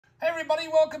Hey everybody,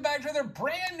 welcome back to another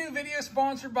brand new video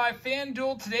sponsored by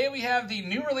FanDuel. Today we have the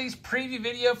new release preview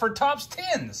video for Topps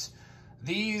 10s.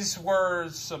 These were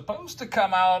supposed to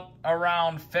come out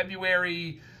around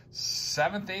February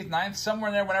 7th, 8th, 9th, somewhere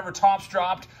in there whenever Topps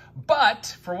dropped.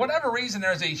 But for whatever reason,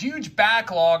 there's a huge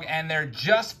backlog and they're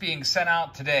just being sent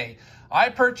out today. I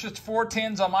purchased 4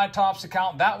 tins on my Topps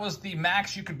account. That was the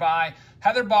max you could buy.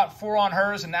 Heather bought 4 on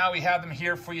hers, and now we have them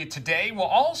here for you today. We'll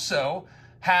also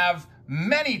have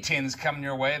many tins coming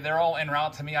your way. They're all en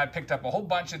route to me. I picked up a whole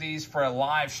bunch of these for a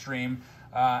live stream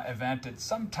event at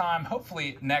some time,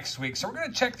 hopefully next week. So we're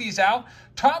going to check these out.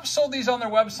 Topps sold these on their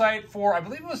website for, I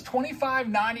believe it was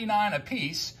 $25.99 a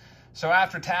piece. So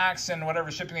after tax and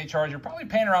whatever shipping they charge, you're probably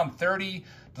paying around 30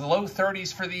 to the low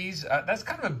 30s for these. That's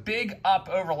kind of a big up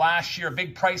over last year, a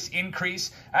big price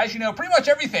increase. As you know, pretty much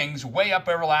everything's way up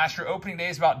over last year. Opening day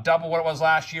is about double what it was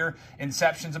last year.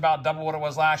 Inception's about double what it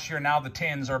was last year. Now the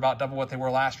tins are about double what they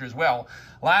were last year as well.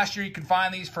 Last year you can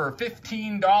find these for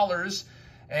 $15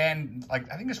 and I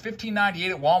think it was $15.98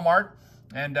 at Walmart.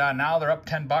 And now they're up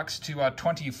 10 bucks to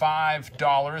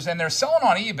 $25, and they're selling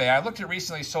on eBay. I looked at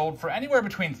recently, sold for anywhere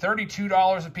between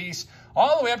 $32 a piece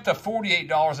all the way up to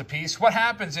 $48 a piece. What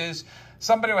happens is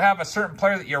somebody will have a certain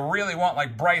player that you really want,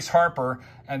 like Bryce Harper,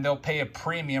 and they'll pay a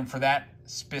premium for that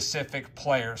specific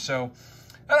player. So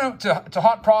I don't know, it's a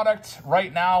hot product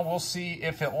right now. We'll see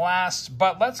if it lasts,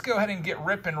 but let's go ahead and get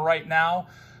ripping right now.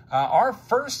 Our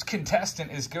first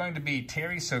contestant is going to be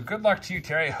Terry, so good luck to you,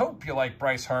 Terry. I hope you like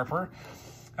Bryce Harper.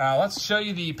 Let's show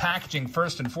you the packaging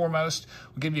first and foremost.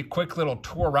 We'll give you a quick little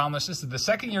tour around this. This is the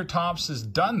second year Topps has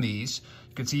done these.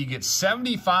 You can see you get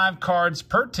 75 cards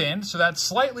per tin, so that's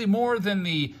slightly more than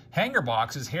the hanger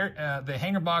boxes. Here, the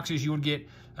hanger boxes you would get,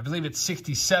 I believe it's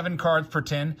 67 cards per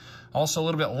tin. Also a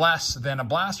little bit less than a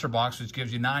blaster box, which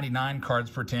gives you 99 cards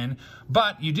per tin.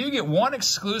 But you do get one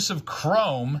exclusive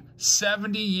chrome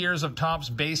 70 years of Topps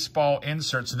baseball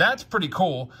insert. So that's pretty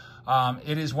cool.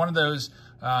 It is one of those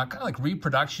kind of like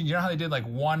reproduction. You know how they did like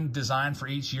one design for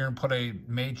each year and put a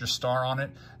major star on it?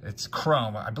 It's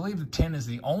chrome. I believe the tin is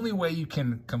the only way you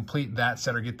can complete that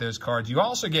set or get those cards. You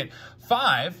also get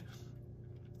 5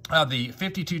 of the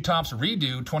 52 Topps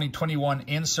Redo 2021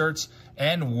 inserts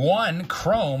and 1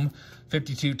 chrome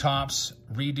 52 Topps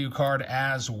Redo card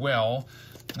as well.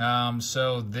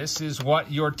 So this is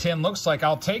what your tin looks like.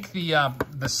 I'll take the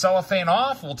cellophane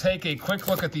off. We'll take a quick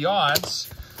look at the odds.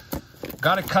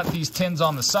 Got to cut these tins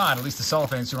on the side, at least the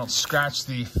cellophane, so you don't scratch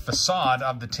the facade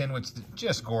of the tin, which is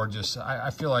just gorgeous. I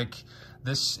feel like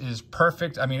this is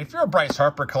perfect. I mean, if you're a Bryce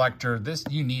Harper collector,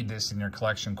 you need this in your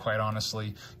collection, quite honestly.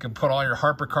 You can put all your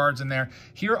Harper cards in there.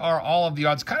 Here are all of the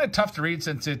odds. Kind of tough to read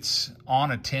since it's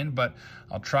on a tin, but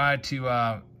I'll try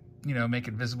to, make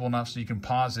it visible enough so you can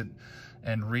pause it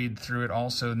and read through it.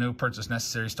 Also, no purchase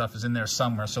necessary stuff is in there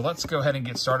somewhere. So let's go ahead and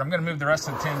get started. I'm going to move the rest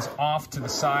of the tins off to the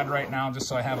side right now just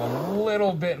so I have a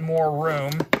little bit more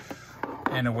room.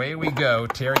 And away we go.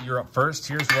 Terry, you're up first.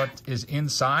 Here's what is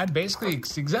inside. Basically,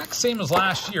 it's the exact same as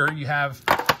last year. You have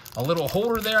a little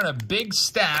holder there and a big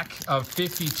stack of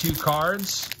 52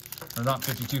 cards. Or not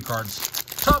 52 cards.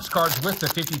 Topps cards with the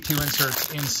 52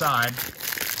 inserts inside.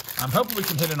 I'm hoping we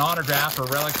can hit an autograph or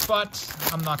relic, but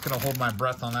I'm not going to hold my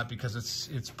breath on that because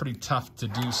it's pretty tough to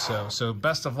do so. So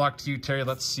best of luck to you, Terry.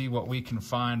 Let's see what we can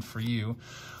find for you.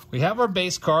 We have our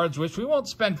base cards, which we won't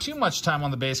spend too much time on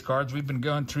the base cards. We've been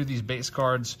going through these base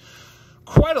cards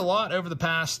quite a lot over the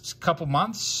past couple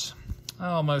months,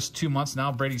 almost 2 months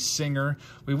now. Brady Singer.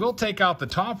 We will take out the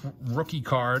top rookie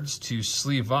cards to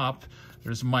sleeve up.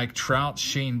 There's Mike Trout,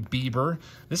 Shane Bieber.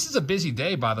 This is a busy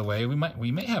day, by the way.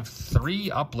 We may have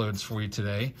 3 uploads for you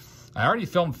today. I already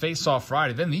filmed Face Off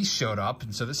Friday. Then these showed up,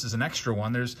 and so this is an extra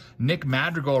one. There's Nick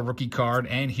Madrigal, rookie card,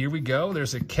 and here we go.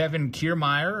 There's a Kevin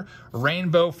Kiermaier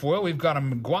rainbow foil. We've got a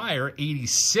McGuire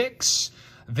 86.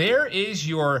 There is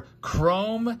your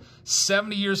chrome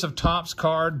 70 years of Topps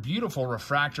card. Beautiful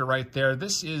refractor right there.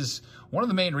 This is one of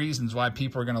the main reasons why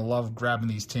people are going to love grabbing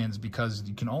these tins, because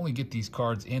you can only get these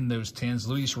cards in those tins.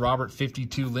 Luis Robert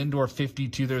 52, Lindor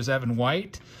 52. There's Evan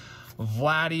White,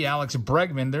 Vladdy, Alex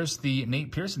Bregman. There's the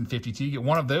Nate Pearson 52. You get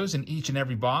one of those in each and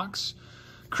every box.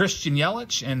 Christian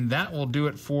Yelich, and that will do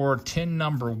it for tin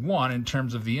number 1 in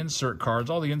terms of the insert cards.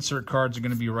 All the insert cards are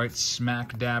going to be right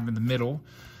smack dab in the middle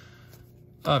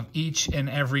of each and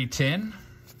every tin.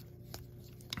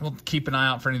 We'll keep an eye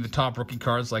out for any of the top rookie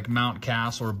cards like Mount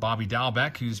Castle or Bobby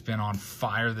Dalbec, who's been on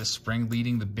fire this spring,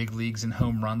 leading the big leagues in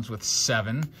home runs with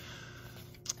 7.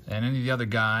 And any of the other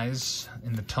guys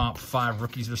in the top 5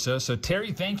 rookies or so. So,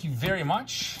 Terry, thank you very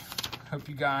much. Hope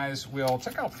you guys will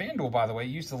check out FanDuel, by the way.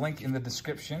 Use the link in the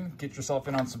description. Get yourself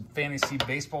in on some fantasy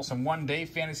baseball, some one-day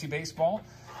fantasy baseball.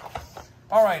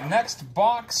 All right, next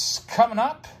box coming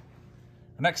up.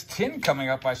 Next tin coming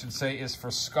up, I should say, is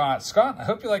for Scott. Scott, I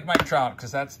hope you like Mike Trout,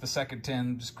 because that's the second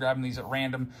tin. Just grabbing these at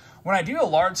random. When I do a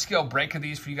large-scale break of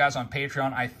these for you guys on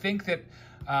Patreon, I think that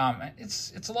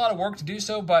it's a lot of work to do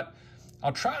so, but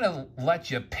I'll try to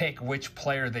let you pick which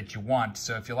player that you want.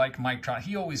 So if you like Mike Trout,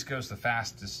 he always goes the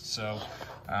fastest, so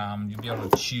you'll be able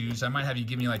to choose. I might have you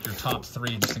give me like your top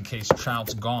 3 just in case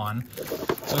Trout's gone.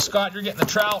 So Scott, you're getting the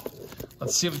Trout.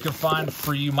 Let's see what we can find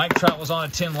for you. Mike Trout was on a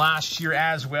tin last year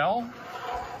as well.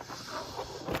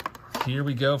 Here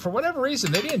we go. For whatever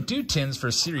reason, they didn't do tins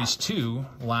for Series 2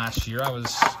 last year. I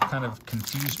was kind of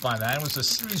confused by that. It was a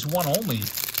Series 1 only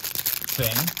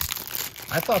thing.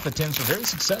 I thought the tins were very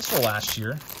successful last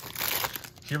year.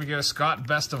 Here we go, Scott.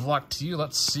 Best of luck to you.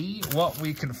 Let's see what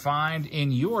we can find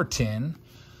in your tin.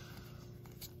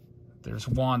 There's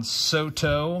Juan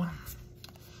Soto.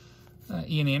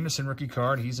 Ian Anderson rookie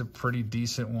card. He's a pretty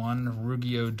decent one.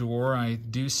 Ruggie Odor. I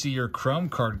do see your Chrome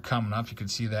card coming up. You can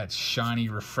see that shiny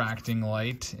refracting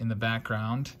light in the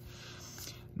background.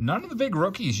 None of the big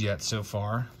rookies yet so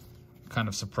far. Kind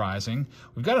of surprising.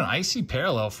 We've got an icy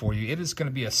parallel for you. It is going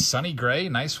to be a sunny gray.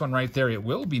 Nice one right there. It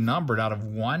will be numbered out of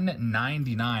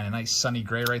 199. A nice sunny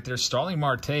gray right there. Starling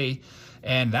Marte.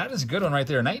 And that is a good one right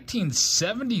there.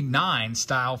 1979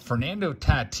 style Fernando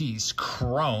Tatis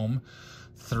Chrome.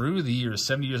 Through the years,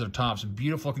 70 years of Topps.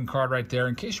 Beautiful looking card right there.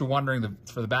 In case you're wondering,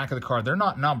 for the back of the card, they're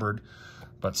not numbered,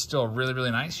 but still really,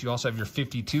 really nice. You also have your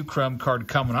 52 Chrome card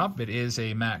coming up. It is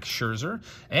a Max Scherzer.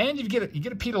 And you get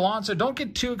a Pete Alonso. Don't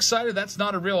get too excited. That's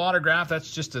not a real autograph.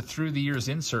 That's just a through the years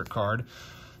insert card.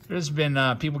 There's been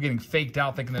people getting faked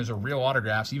out thinking those are real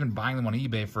autographs, even buying them on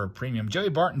eBay for a premium. Joey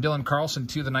Bart and Dylan Carlson,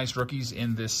 2 of the nice rookies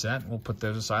in this set. We'll put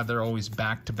those aside. They're always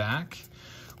back-to-back.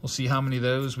 We'll see how many of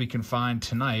those we can find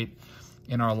tonight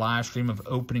in our live stream of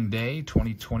opening day,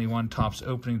 2021 Topps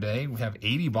opening day. We have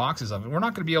 80 boxes of it. We're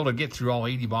not going to be able to get through all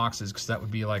 80 boxes because that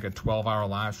would be like a 12-hour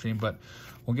live stream, but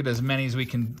we'll get as many as we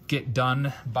can get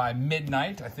done by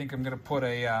midnight. I think I'm going to put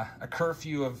a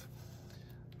curfew of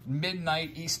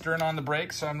midnight Eastern on the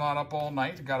break, so I'm not up all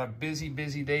night. I've got a busy,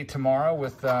 busy day tomorrow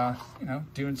with, you know,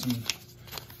 doing some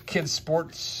kids'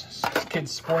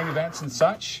 sporting events and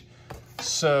such.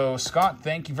 So, Scott,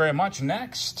 thank you very much.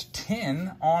 Next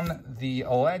tin on the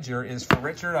ledger is for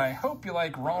Richard. I hope you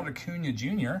like Ronald Acuna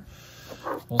Jr.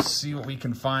 We'll see what we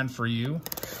can find for you.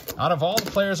 Out of all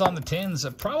the players on the tins,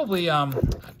 probably, I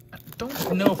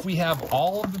don't know if we have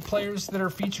all of the players that are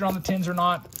featured on the tins or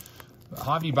not.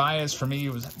 Javi Baez, for me,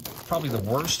 was probably the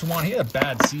worst one. He had a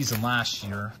bad season last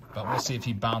year, but we'll see if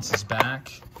he bounces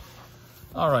back.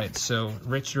 All right, so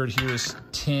Richard, here's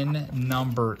tin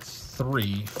number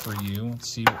 3 for you. Let's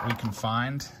see what we can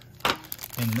find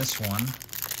in this one.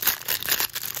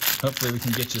 Hopefully we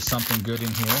can get you something good in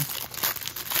here.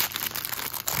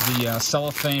 The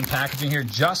cellophane packaging here,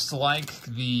 just like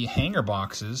the hanger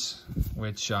boxes,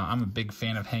 which I'm a big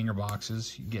fan of hanger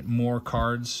boxes. You get more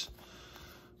cards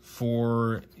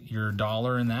for your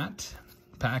dollar in that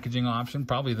packaging option.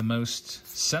 Probably the most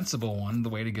sensible one. The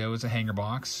way to go is a hanger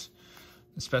box,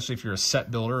 especially if you're a set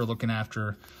builder or looking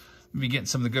after maybe getting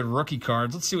some of the good rookie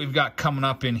cards. Let's see what we've got coming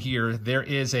up in here. There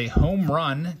is a home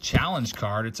run challenge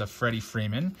card. It's a Freddie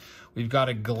Freeman. We've got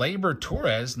a Gleyber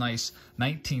Torres, nice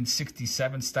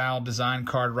 1967 style design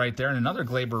card right there, and another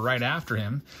Gleyber right after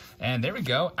him. And there we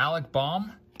go, Alec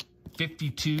Baum,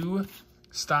 52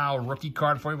 style rookie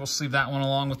card for you. We'll sleeve that one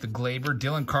along with the Gleyber.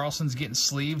 Dylan Carlson's getting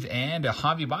sleeved, and a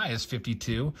Javi Baez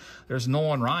 52. There's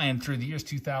Nolan Ryan through the years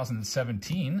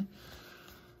 2017.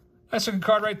 Nice looking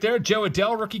card right there. Joe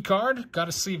Adell rookie card. Got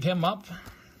to sleeve him up.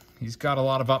 He's got a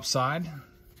lot of upside.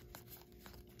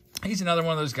 He's another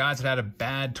one of those guys that had a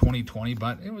bad 2020,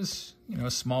 but it was, you know,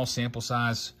 a small sample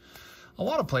size. A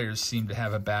lot of players seem to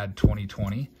have a bad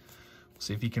 2020. We'll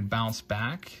see if he can bounce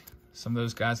back. Some of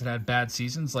those guys that had bad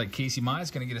seasons, like Casey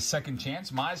Mize, going to get a second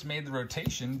chance. Mize made the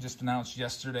rotation, just announced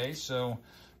yesterday, so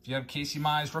if you have Casey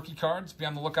Mize rookie cards, be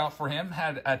on the lookout for him.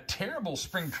 Had a terrible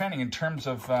spring training in terms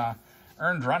of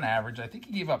earned run average. I think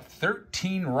he gave up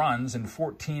 13 runs in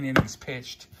 14 innings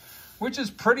pitched, which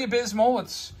is pretty abysmal.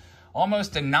 It's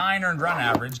almost a 9 earned run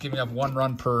average, giving up 1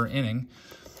 run per inning.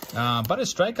 But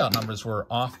his strikeout numbers were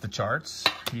off the charts.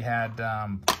 He had, I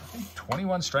think,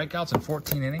 21 strikeouts in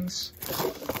 14 innings.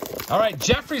 All right,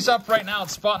 Jeffrey's up right now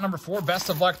at spot number 4. Best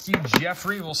of luck to you,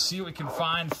 Jeffrey. We'll see what we can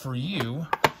find for you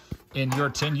in your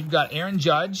tin. You've got Aaron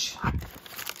Judge.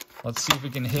 Let's see if we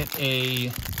can hit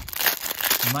a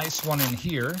nice one in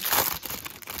here.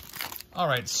 All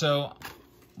right, so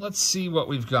let's see what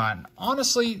we've got.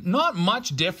 Honestly, not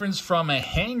much difference from a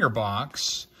hanger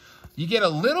box. You get a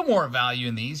little more value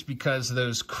in these because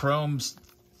those Chrome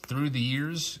through the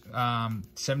years.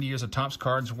 70 years of Topps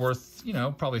cards worth, you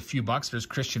know, probably a few bucks. There's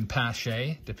Christian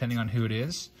Pache, depending on who it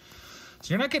is. So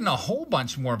you're not getting a whole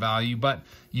bunch more value, but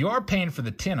you are paying for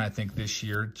the tin, I think, this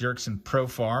year. Jerks and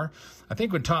Profar. I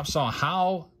think when Topps saw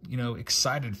how, you know,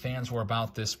 excited fans were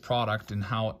about this product and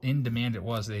how in demand it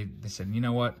was, they said, you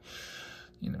know what?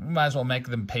 You know, we might as well make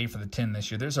them pay for the tin this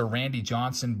year. There's a Randy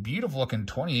Johnson, beautiful looking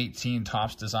 2018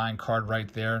 Topps design card right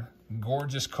there.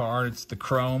 Gorgeous card. It's the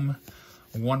chrome,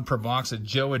 1 per box. A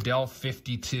Joe Adell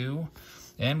 52.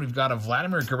 And we've got a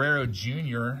Vladimir Guerrero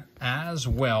Jr. as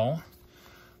well.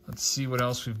 Let's see what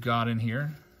else we've got in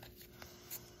here.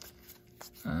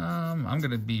 I'm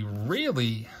going to be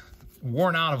really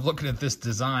worn out of looking at this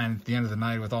design at the end of the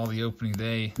night with all the opening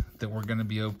day that we're going to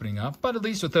be opening up. But at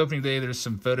least with opening day, there's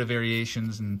some photo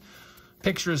variations and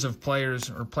pictures of players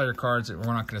or player cards that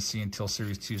we're not going to see until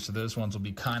Series 2. So those ones will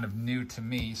be kind of new to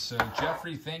me. So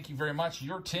Jeffrey, thank you very much.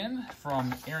 Your tin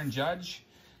from Aaron Judge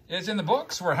is in the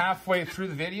books. We're halfway through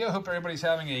the video. Hope everybody's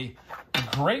having a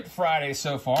great Friday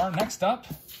so far. Next up,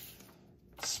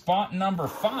 spot number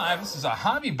 5. This is a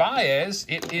Javi Baez.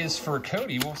 It is for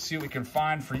Cody. We'll see what we can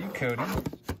find for you, Cody.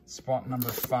 Spot number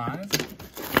 5.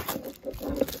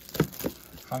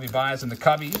 Javi Baez and the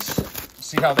Cubbies.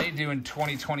 See how they do in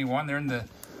 2021. They're in the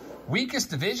weakest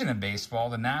division in baseball,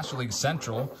 the National League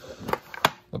Central.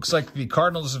 Looks like the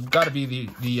Cardinals have got to be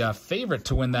the favorite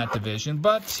to win that division,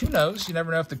 but who knows? You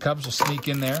never know if the Cubs will sneak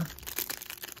in there.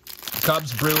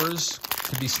 Cubs, Brewers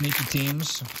could be sneaky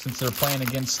teams since they're playing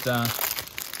against,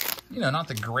 you know, not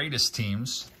the greatest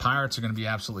teams. Pirates are going to be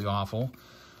absolutely awful.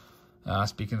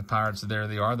 Speaking of the Pirates, there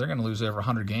they are. They're going to lose over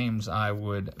 100 games, I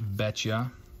would bet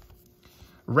you.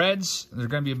 Reds, they're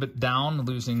going to be a bit down,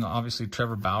 losing, obviously,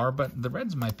 Trevor Bauer, but the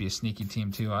Reds might be a sneaky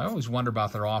team, too. I always wonder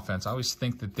about their offense. I always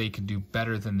think that they could do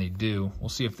better than they do. We'll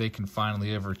see if they can finally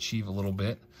overachieve a little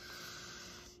bit.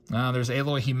 There's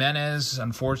Eloy Jimenez.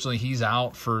 Unfortunately, he's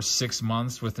out for 6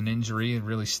 months with an injury. It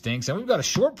really stinks. And we've got a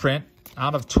short print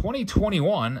out of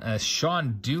 2021,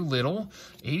 Sean Doolittle,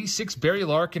 86 Barry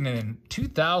Larkin, and in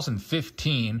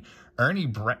 2015,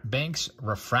 Ernie Banks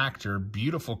Refractor.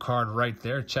 Beautiful card right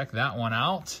there. Check that one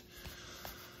out.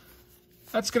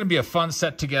 That's going to be a fun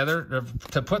set together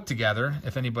to put together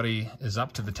if anybody is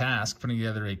up to the task. Putting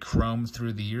together a Chrome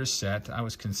Through the Years set. I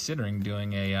was considering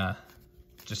doing a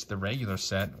just the regular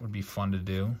set. Would be fun to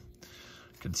do.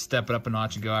 Could step it up a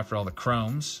notch and go after all the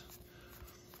Chromes.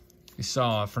 You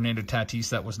saw Fernando Tatis.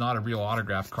 That was not a real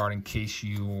autograph card, in case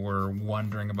you were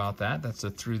wondering about that. That's a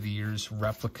Through the Years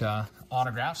replica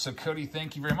autograph. So, Cody,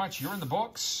 thank you very much. You're in the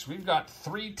books. We've got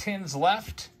 3 tins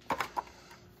left.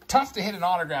 Tough to hit an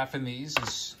autograph in these,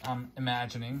 as I'm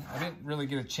imagining. I didn't really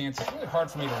get a chance. It's really hard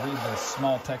for me to read the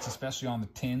small text, especially on the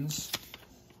tins.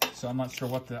 So I'm not sure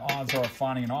what the odds are of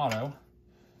finding an auto.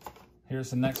 Here's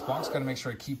the next box. Got to make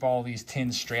sure I keep all these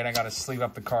tins straight. I got to sleeve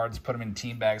up the cards, put them in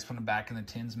team bags, put them back in the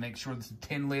tins, make sure that the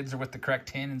tin lids are with the correct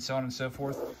tin, and so on and so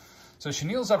forth. So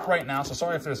Chenille's up right now, so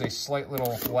sorry if there's a slight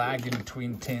little lag in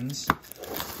between tins.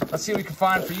 Let's see what we can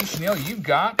find for you, Chenille. You've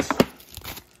got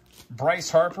Bryce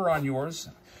Harper on yours.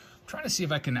 I'm trying to see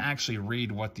if I can actually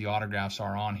read what the autographs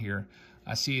are on here.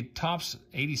 I see Topps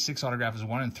 86 autograph is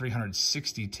 1 in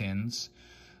 360 tins.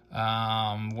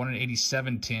 1 in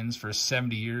 87 tins for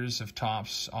 70 years of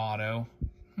Topps auto.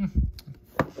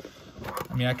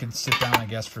 I mean, I could sit down, I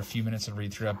guess, for a few minutes and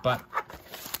read through it, but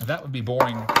that would be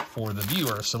boring for the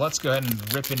viewer. So let's go ahead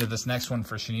and rip into this next one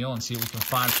for Chenille and see what we can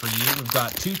find for you. We've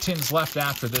got 2 tins left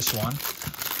after this one.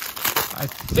 I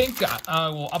think I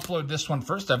will upload this one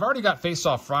first. I've already got Face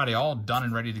Off Friday all done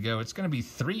and ready to go. It's going to be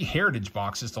 3 Heritage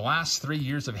boxes, the last 3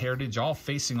 years of Heritage, all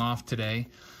facing off today.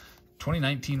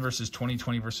 2019 versus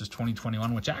 2020 versus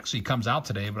 2021, which actually comes out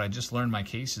today, but I just learned my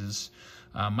cases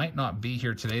might not be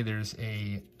here today. There's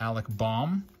a Alec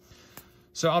Baum.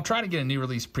 So I'll try to get a new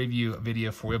release preview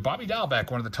video for you. Bobby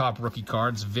Dalbec, one of the top rookie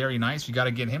cards. Very nice. We got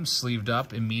to get him sleeved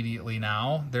up immediately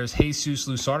now. There's Jesus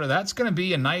Luzardo. That's going to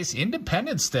be a nice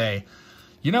Independence Day.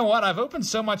 You know what? I've opened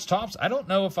so much Topps. I don't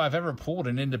know if I've ever pulled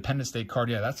an Independence Day card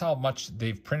yet. That's how much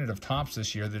they've printed of Topps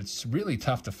this year that it's really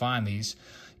tough to find these.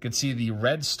 You can see the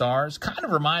red stars. Kind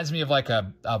of reminds me of like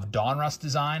a Donruss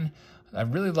design. I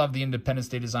really love the Independence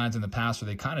Day designs in the past where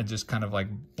they kind of like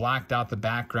blacked out the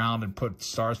background and put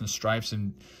stars and stripes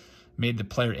and made the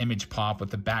player image pop with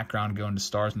the background going to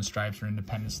stars and stripes or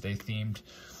Independence Day themed.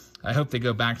 I hope they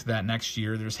go back to that next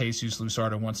year. There's Jesus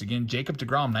Luzardo once again. Jacob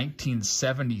deGrom,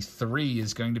 1973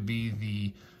 is going to be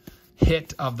the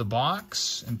hit of the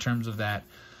box in terms of that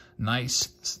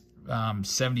nice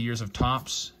 70 years of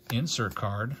Topps insert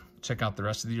card. Check out the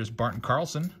rest of the years. Barton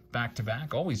Carlson,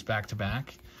 back-to-back, always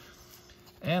back-to-back.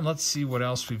 And let's see what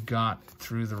else we've got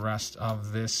through the rest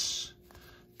of this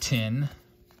tin.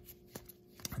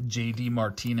 J.D.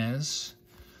 Martinez.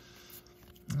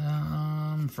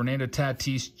 Fernando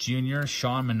Tatis Jr.,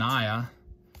 Sean Manaea,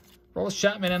 Rollis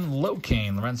Chapman, and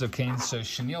Lorenzo Cain. So,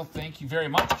 Chenille, thank you very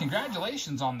much.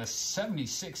 Congratulations on the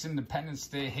 76 Independence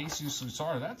Day Jesus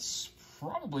Luzardo. That's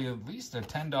probably at least a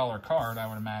 $10 card, I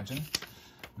would imagine.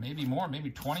 Maybe more, maybe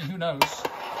 20, who knows.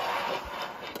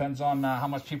 Depends on how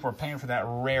much people are paying for that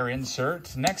rare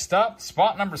insert. Next up,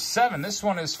 spot number 7. This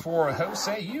one is for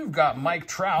Jose. You've got Mike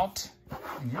Trout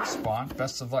in your spot.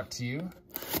 Best of luck to you.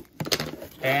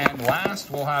 And last,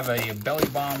 we'll have a Belly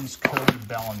Bombs Cody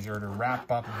Bellinger to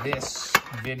wrap up this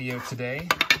video today.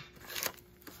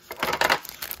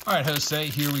 All right, Jose,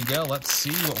 here we go. Let's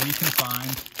see what we can find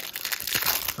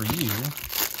for you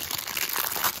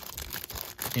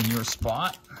in your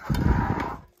spot.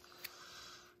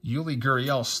 Yuli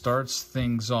Gurriel starts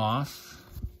things off.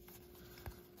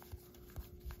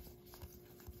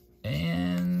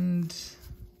 And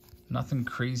nothing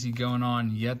crazy going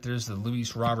on yet. There's the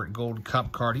Luis Robert Gold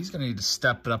Cup card. He's going to need to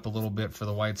step it up a little bit for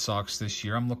the White Sox this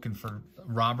year. I'm looking for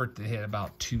Robert to hit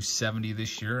about 270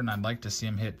 this year, and I'd like to see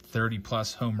him hit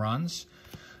 30-plus home runs,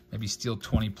 maybe steal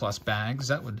 20-plus bags.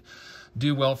 That would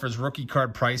do well for his rookie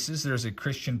card prices. There's a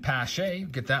Christian Pache.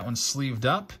 Get that one sleeved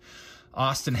up.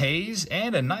 Austin Hayes,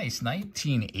 and a nice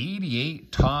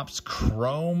 1988 Topps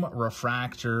Chrome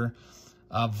Refractor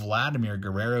of Vladimir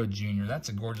Guerrero Jr. That's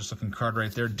a gorgeous-looking card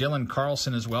right there. Dylan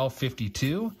Carlson as well,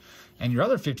 52. And your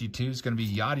other 52 is going to be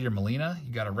Yadier Molina.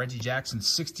 You got a Reggie Jackson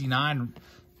 69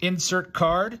 insert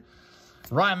card.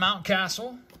 Ryan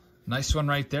Mountcastle, nice one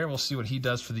right there. We'll see what he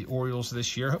does for the Orioles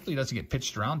this year. Hopefully he doesn't get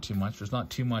pitched around too much. There's not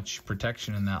too much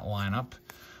protection in that lineup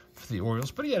for the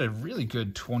Orioles. But he had a really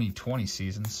good 2020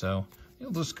 season, so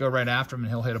he'll just go right after him and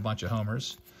he'll hit a bunch of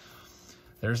homers.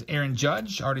 There's Aaron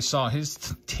Judge. Already saw his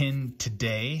tin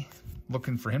today.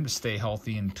 Looking for him to stay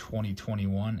healthy in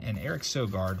 2021. And Eric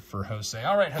Sogard for Jose.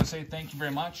 All right, Jose, thank you very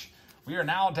much. We are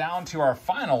now down to our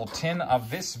final tin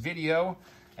of this video,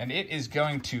 and it is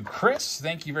going to Chris.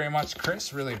 Thank you very much,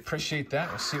 Chris. Really appreciate that.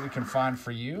 We'll see what we can find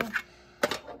for you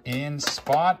in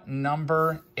spot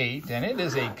number 8. And it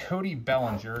is a Cody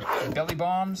Bellinger. Belly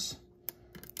Bombs.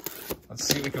 Let's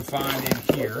see what we can find in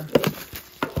here.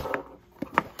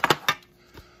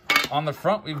 On the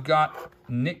front, we've got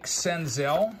Nick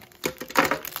Senzel.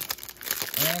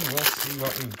 And we'll see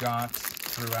what we've got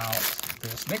throughout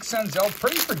this. Nick Senzel,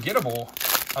 pretty forgettable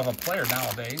of a player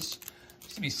nowadays.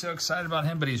 Used to be so excited about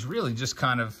him, but he's really just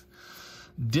kind of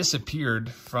disappeared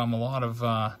from a lot of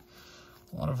our,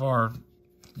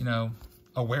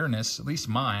 awareness, at least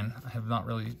mine. I have not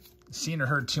really seen or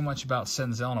heard too much about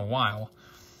Senzel in a while.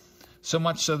 So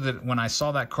much so that when I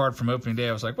saw that card from opening day,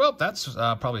 I was like, well, that's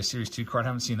probably a Series 2 card. I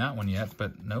haven't seen that one yet,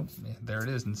 but nope, there it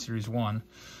is in Series 1.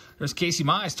 There's Casey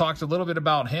Mize. Talked a little bit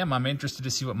about him. I'm interested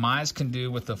to see what Mize can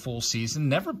do with the full season.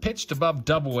 Never pitched above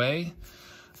Double-A.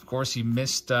 Of course, he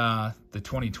missed the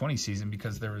 2020 season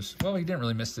because there was, well, he didn't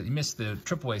really miss it. He missed the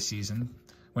Triple-A season.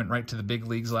 Went right to the big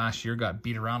leagues last year. Got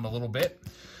beat around a little bit.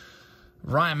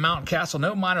 Ryan Mountcastle,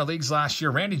 no minor leagues last year.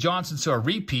 Randy Johnson, so a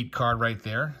repeat card right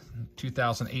there.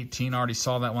 2018, already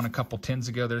saw that one a couple tins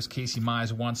ago. There's Casey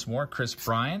Mize once more. Chris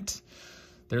Bryant.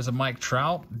 There's a Mike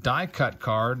Trout die cut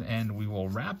card, and we will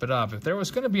wrap it up. If there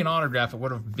was going to be an autograph, it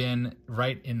would have been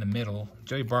right in the middle.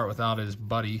 Joey Bart without his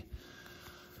buddy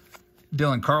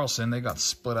Dylan Carlson. They got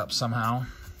split up somehow.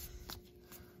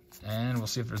 And we'll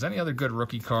see if there's any other good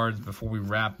rookie cards before we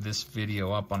wrap this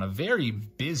video up on a very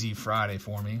busy Friday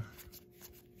for me.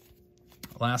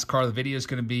 Last card of the video is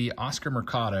going to be Oscar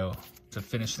Mercado to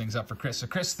finish things up for Chris. So,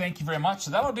 Chris, thank you very much.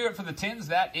 So that'll do it for the tins.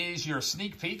 That is your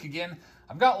sneak peek. Again,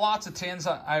 I've got lots of tins.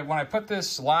 When I put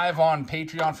this live on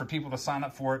Patreon for people to sign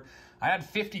up for it, I had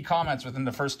 50 comments within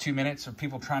the first 2 minutes of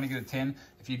people trying to get a tin.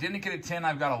 If you didn't get a tin,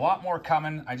 I've got a lot more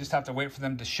coming. I just have to wait for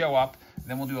them to show up.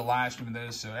 Then we'll do a live stream of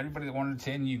those. So everybody that wanted a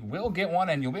tin, you will get one,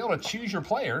 and you'll be able to choose your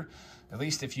player, at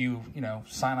least if you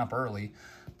sign up early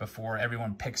before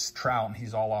everyone picks Trout and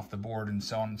he's all off the board and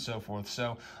so on and so forth.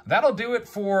 So that'll do it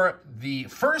for the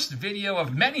first video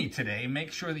of many today.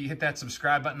 Make sure that you hit that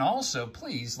subscribe button. Also,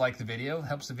 please like the video. It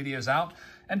helps the videos out.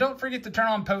 And don't forget to turn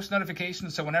on post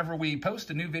notifications so whenever we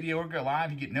post a new video or go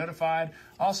live, you get notified.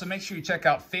 Also, make sure you check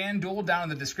out FanDuel down in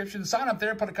the description. Sign up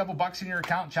there, put a couple bucks in your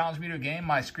account, challenge me to a game.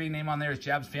 My screen name on there is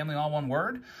Jabs Family, all one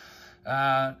word.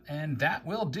 And that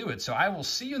will do it. So I will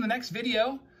see you in the next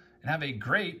video. And have a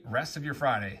great rest of your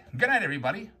Friday. Good night,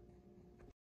 everybody.